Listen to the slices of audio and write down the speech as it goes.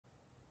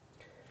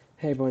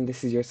Hey everyone,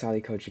 this is your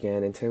Scioly coach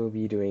again, and today we'll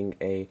be doing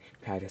a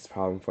practice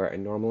problem for a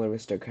normal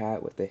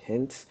aristocrat with the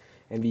hints,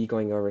 and be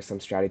going over some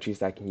strategies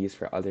that I can use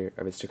for other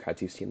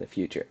aristocrats you see in the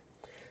future.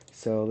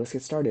 So let's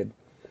get started.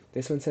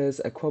 This one says,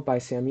 a quote by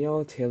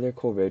Samuel Taylor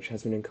Coleridge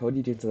has been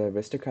encoded into the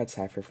aristocrat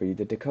cipher for you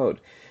to decode.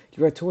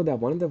 You are told that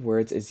one of the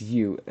words is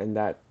you, and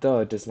that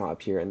the does not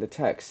appear in the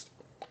text.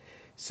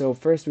 So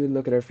first we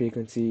look at our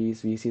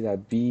frequencies. We see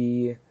that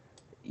B,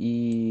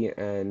 E,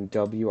 and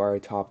W are our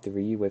top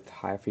three with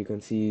high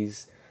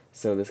frequencies.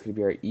 So this could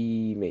be our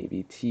E,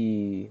 maybe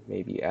T,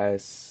 maybe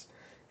S.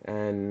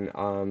 And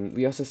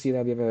we also see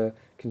that we have a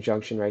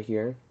conjunction right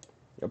here,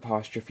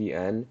 apostrophe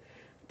N.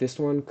 This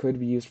one could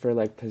be used for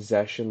like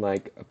possession,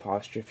 like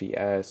apostrophe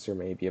S or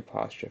maybe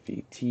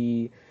apostrophe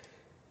T.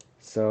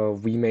 So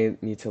we may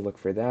need to look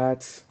for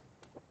that.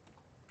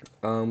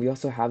 We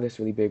also have this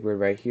really big word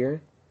right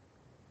here,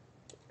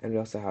 and we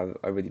also have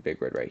a really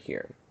big word right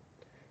here.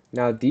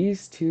 Now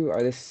these two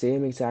are the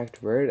same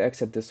exact word,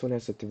 except this one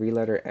has a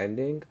three-letter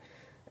ending,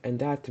 and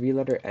that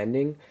three-letter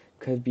ending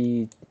could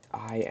be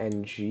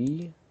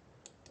ing,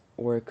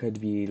 or it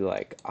could be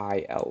like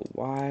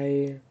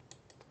ILY.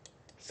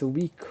 So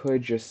we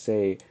could just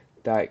say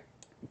that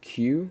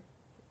Q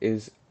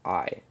is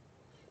I.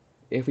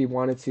 If we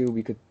wanted to,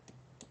 we could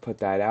put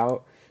that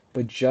out.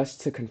 But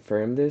just to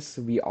confirm this,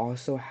 we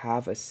also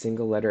have a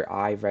single letter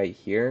I right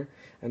here.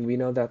 And we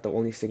know that the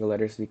only single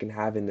letters we can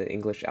have in the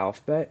English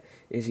alphabet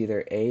is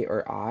either A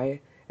or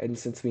I. And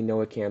since we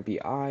know it can't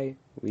be I,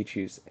 we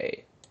choose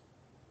A.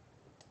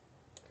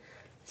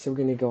 So we're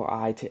going to go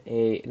I to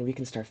A, and we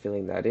can start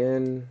filling that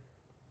in.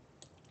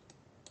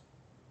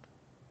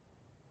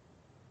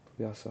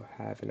 We also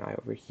have an I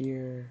over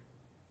here.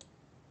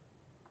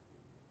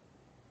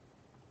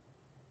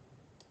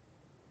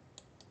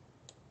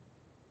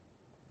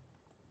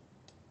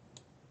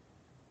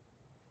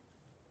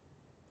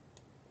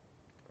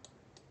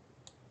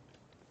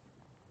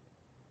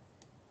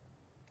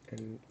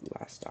 And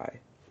last I.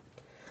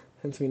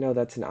 Since we know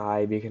that's an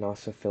I, we can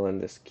also fill in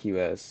this Q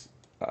as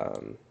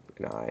an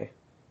I.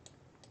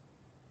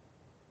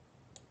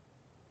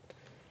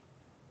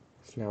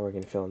 So now we're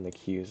going to fill in the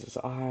Q's as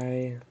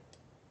I.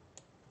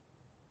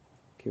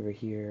 Q over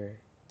here.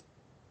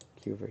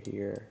 Q over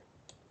here.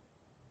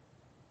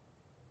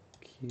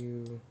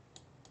 Q.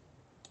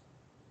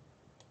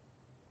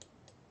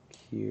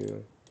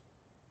 Q.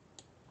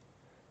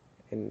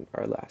 And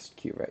our last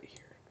Q right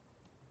here.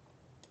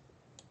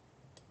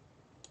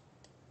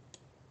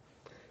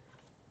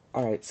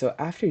 Alright, so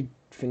after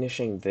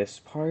finishing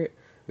this part,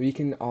 we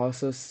can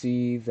also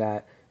see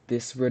that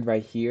this word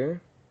right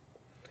here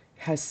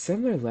has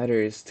similar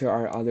letters to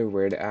our other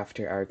word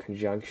after our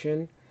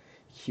conjunction,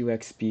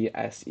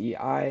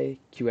 QXBSEI,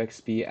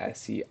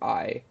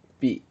 QXBSEIB.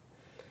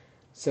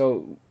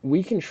 So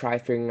we can try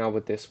figuring out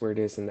what this word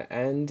is in the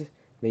end,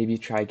 maybe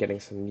try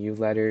getting some new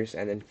letters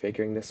and then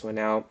figuring this one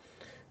out.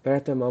 But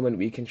at the moment,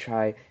 we can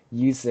try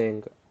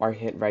using our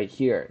hint right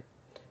here.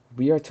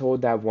 We are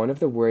told that one of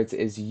the words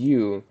is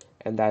you,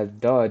 and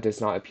that the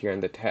does not appear in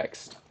the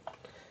text.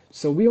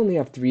 So we only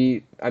have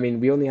we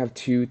only have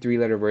two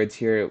three-letter words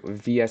here,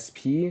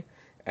 VSP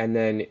and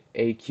then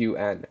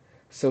AQN.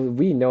 So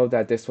we know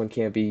that this one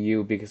can't be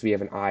U because we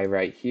have an I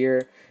right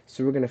here.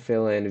 So we're going to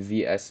fill in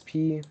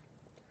VSP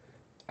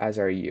as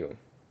our U.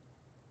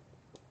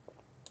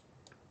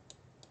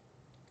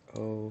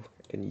 O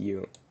and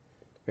U.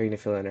 We're going to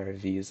fill in our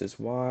V's as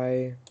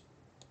Y.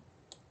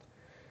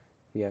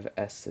 We have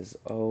S as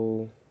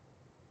O.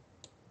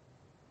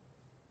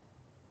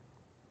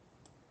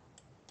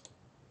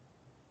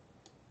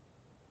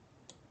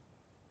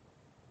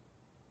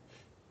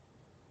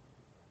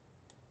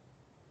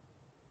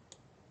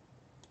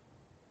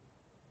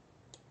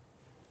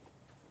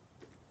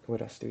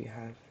 What else do we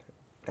have?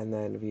 And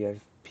then we have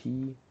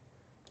P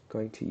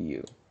going to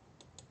U.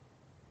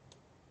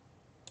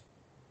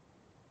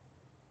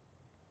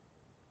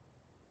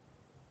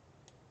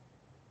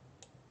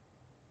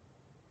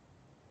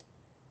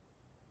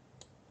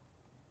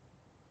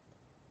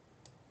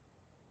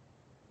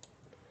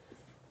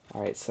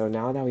 Alright, so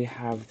now that we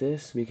have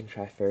this, we can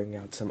try figuring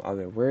out some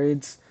other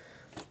words.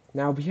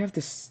 Now we have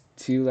this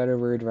two-letter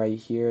word right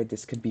here.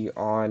 This could be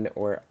on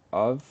or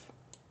of.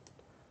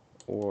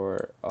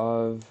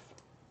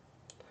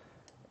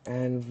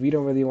 And we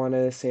don't really want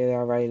to say that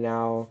right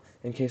now.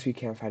 In case we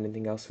can't find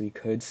anything else, we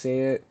could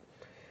say it.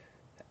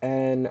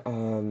 And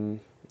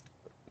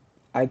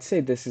I'd say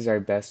this is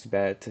our best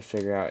bet to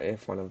figure out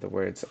if one of the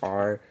words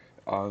are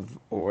of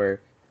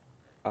or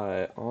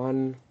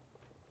on.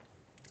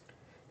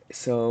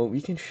 So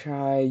we can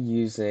try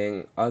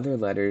using other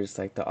letters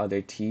like the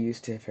other T's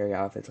to figure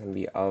out if it's going to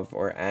be of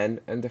or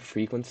N and the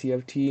frequency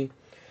of T.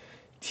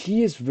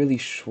 T is really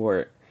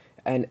short,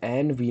 and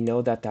N, we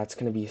know that that's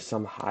going to be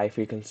some high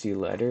frequency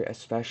letter,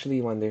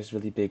 especially when there's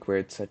really big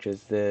words such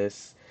as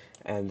this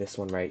and this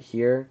one right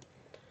here.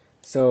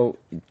 So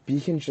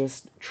we can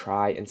just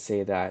try and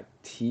say that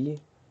T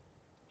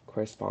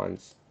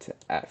corresponds to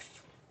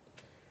F.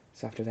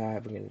 So after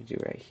that, we're going to do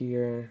right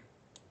here.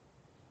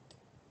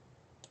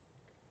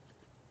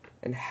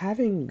 And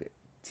having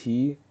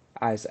T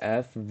as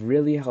F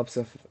really helps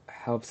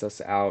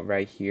us out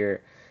right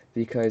here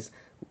because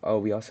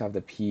we also have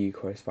the P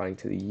corresponding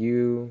to the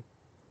U.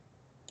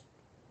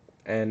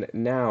 And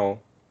now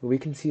we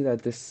can see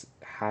that this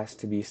has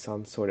to be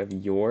some sort of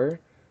your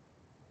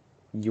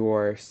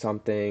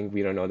something.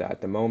 We don't know that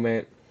at the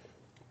moment,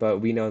 but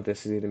we know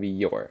this is going to be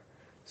your.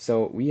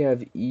 So we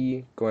have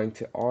E going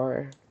to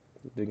R.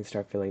 We can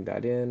start filling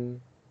that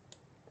in.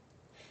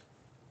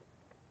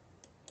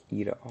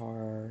 E to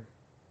R,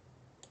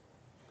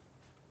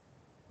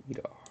 E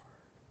to R,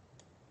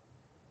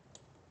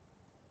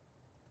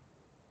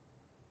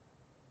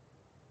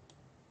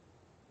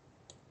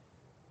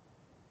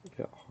 E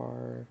to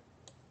R.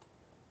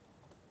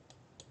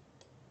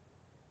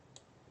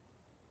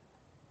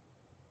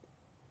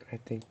 I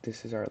think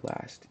this is our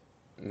last.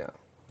 No,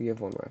 we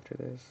have one more after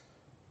this.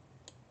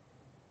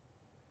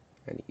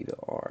 And E to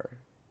R.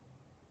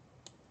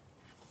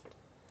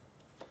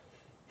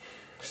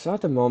 So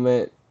at the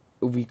moment,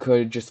 we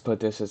could just put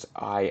this as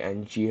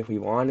ing if we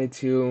wanted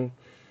to,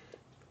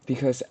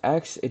 because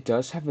X, it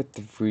does have a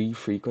 3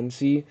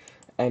 frequency,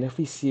 and if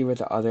we see where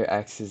the other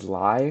X's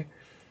lie,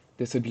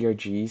 this would be our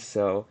G,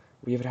 so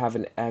we would have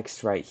an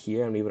X right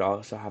here, and we would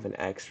also have an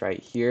X right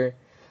here.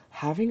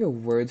 Having a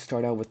word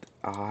start out with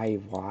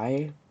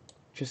IY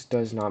just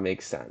does not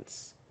make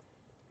sense,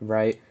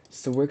 right?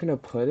 So we're going to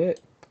put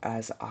it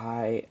as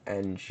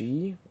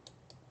ing,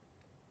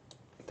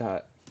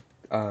 that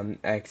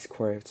X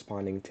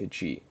corresponding to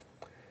G.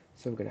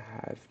 So we're going to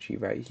have G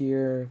right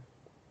here,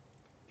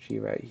 G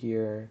right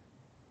here,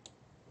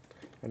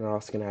 and we're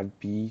also going to have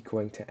B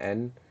going to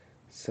N.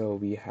 So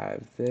we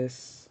have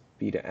this,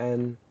 B to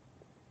N,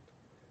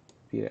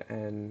 B to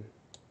N,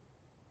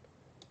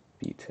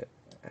 B to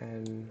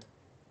N,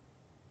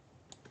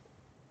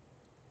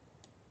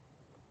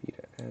 B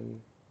to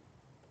N.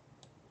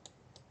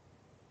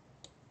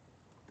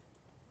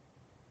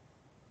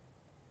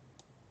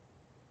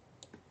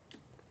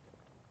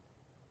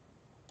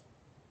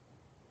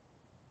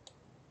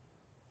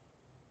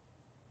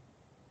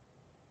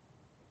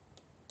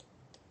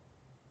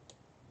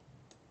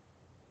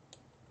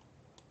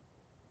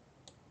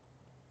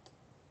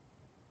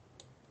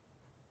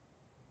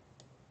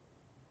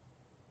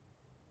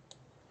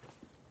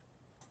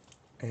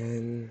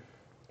 And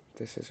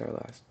this is our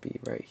last B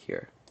right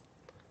here.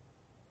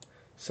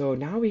 So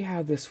now we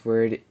have this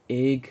word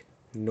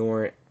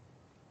ignorant.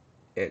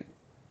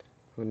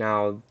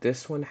 Now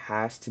this one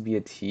has to be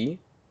a T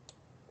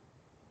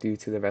due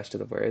to the rest of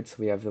the words. So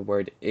we have the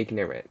word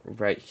ignorant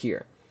right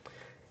here.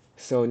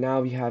 So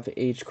now we have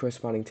H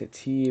corresponding to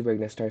T. We're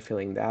going to start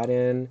filling that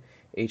in.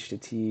 H to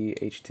T,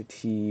 H to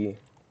T.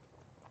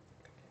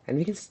 And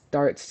we can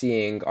start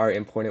seeing our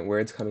important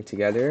words coming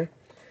together,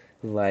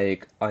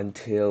 like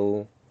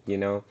until, you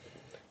know.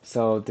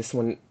 So this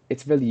one,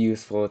 it's really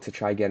useful to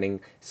try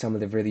getting some of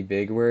the really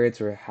big words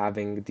or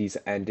having these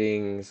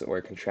endings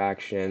or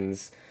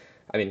conjunctions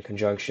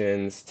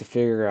to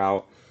figure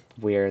out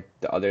where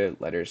the other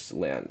letters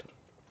land.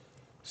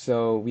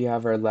 So we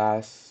have our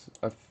last,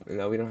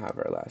 no, we don't have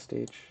our last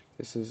H.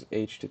 This is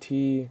H to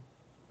T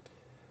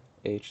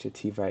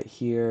right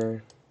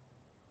here,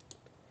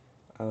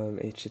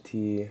 H to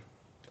T.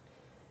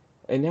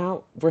 And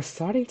now we're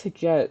starting to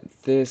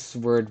get this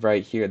word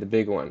right here, the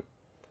big one.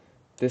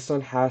 This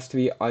one has to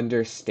be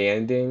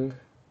understanding.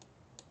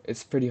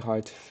 It's pretty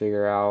hard to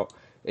figure out.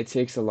 It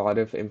takes a lot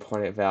of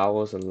important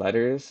vowels and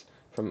letters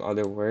from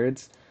other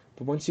words.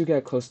 But once you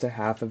get close to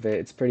half of it,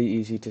 it's pretty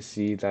easy to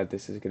see that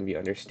this is going to be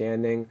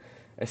understanding,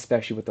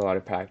 especially with a lot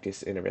of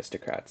practice in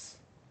aristocrats.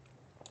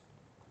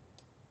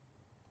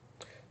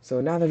 So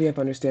now that we have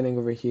understanding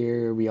over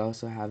here, we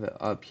also have it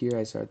up here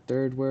as our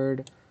third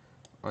word,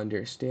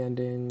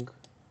 understanding.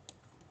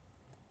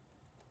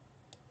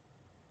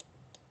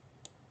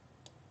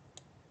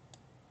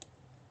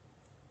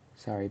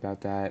 Sorry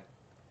about that.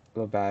 A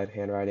little bad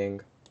handwriting.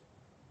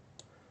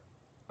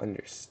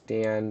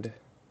 Understand.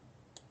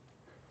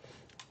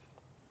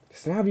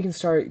 So now we can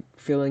start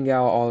filling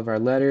out all of our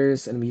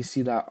letters, and we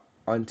see that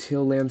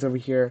until lands over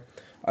here,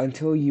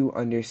 until you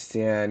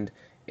understand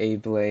a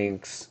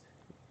blank's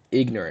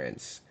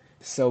ignorance.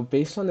 So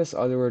based on this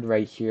other word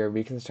right here,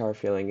 we can start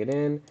filling it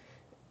in.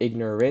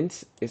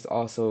 Ignorant is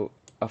also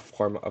a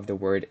form of the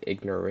word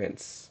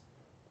ignorance.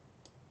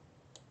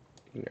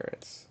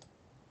 Ignorance.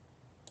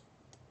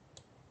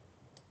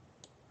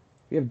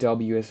 We have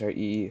W as our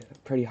E, a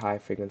pretty high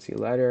frequency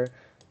letter,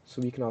 so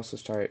we can also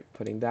start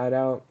putting that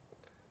out.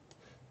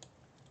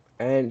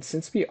 And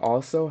since we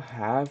also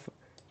have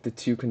the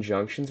two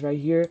conjunctions right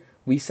here,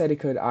 we said it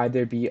could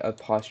either be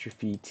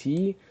apostrophe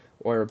T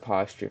or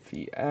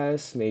apostrophe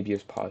S, maybe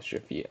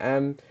apostrophe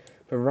M.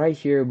 But right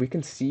here, we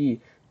can see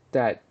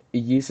that it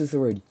uses the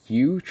word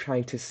you,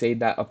 trying to say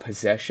that a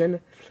possession.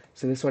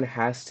 So this one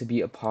has to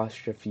be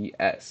apostrophe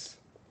S.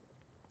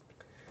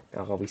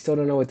 Now, we still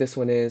don't know what this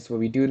one is, but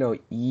we do know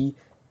E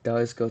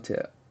does go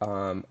to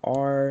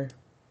R.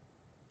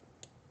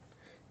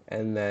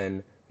 And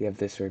then we have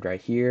this word right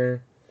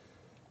here.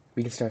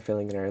 We can start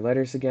filling in our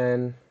letters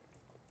again.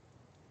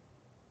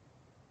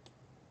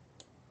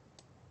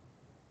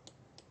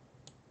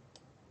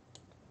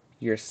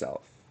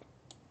 yourself.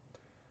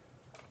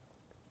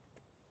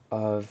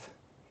 Of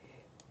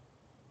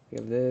We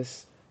have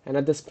this, and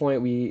at this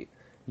point we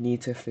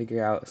need to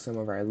figure out some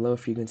of our low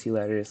frequency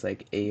letters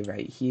like A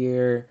right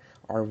here.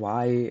 Our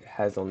Y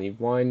has only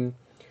one.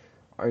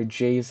 Our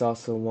J is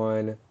also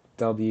one.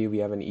 W, we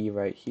have an E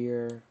right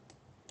here.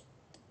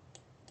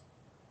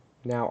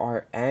 Now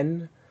our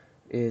N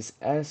is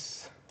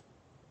S.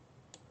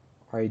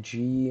 Our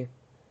G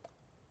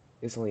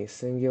is only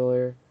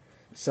singular.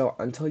 So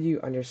until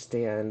you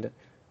understand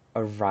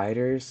a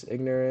writer's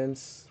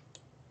ignorance,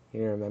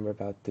 you remember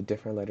about the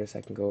different letters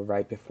that can go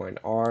right before an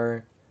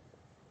R.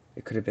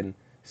 It could have been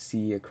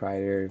C, a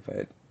writer,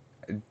 but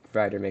a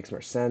writer makes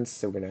more sense,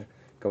 so we're gonna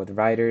go with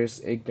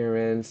writer's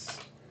ignorance.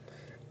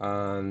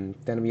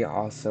 Then we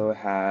also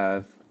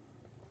have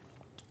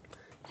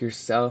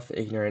yourself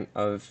ignorant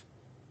of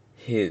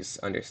his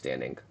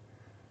understanding.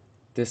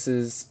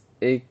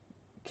 It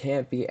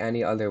can't be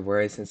any other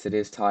word since it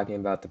is talking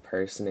about the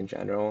person in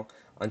general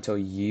until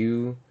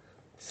you.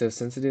 So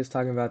since it is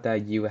talking about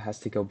that you, it has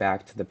to go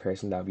back to the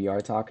person that we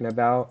are talking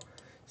about.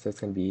 So it's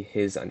going to be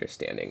his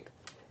understanding.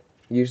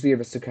 Usually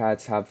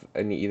aristocrats have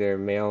an either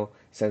male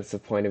sense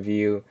of point of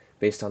view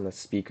based on the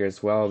speaker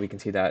as well. We can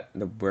see that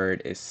the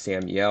word is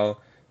Samuel.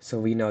 So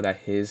we know that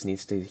his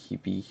needs to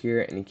be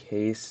here in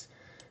case,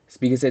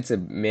 because it's a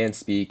man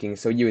speaking,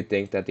 so you would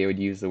think that they would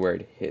use the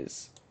word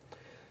his.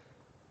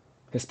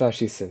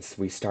 Especially since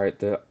we start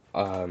the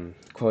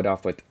quote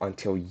off with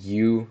until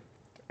you,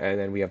 and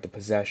then we have the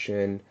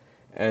possession,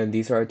 and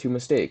these are our two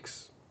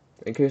mistakes.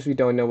 In case we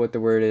don't know what the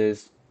word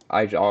is,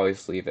 I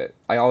always leave it.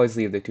 I always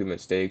leave the two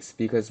mistakes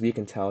because we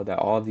can tell that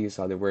all of these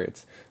other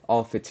words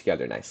all fit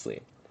together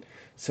nicely.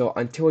 So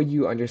until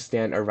you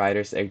understand a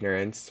writer's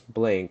ignorance,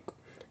 blank,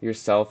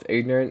 yourself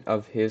ignorant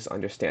of his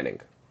understanding.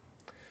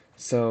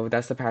 So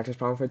that's the practice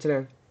problem for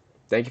today.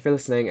 Thank you for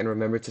listening, and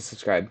remember to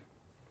subscribe.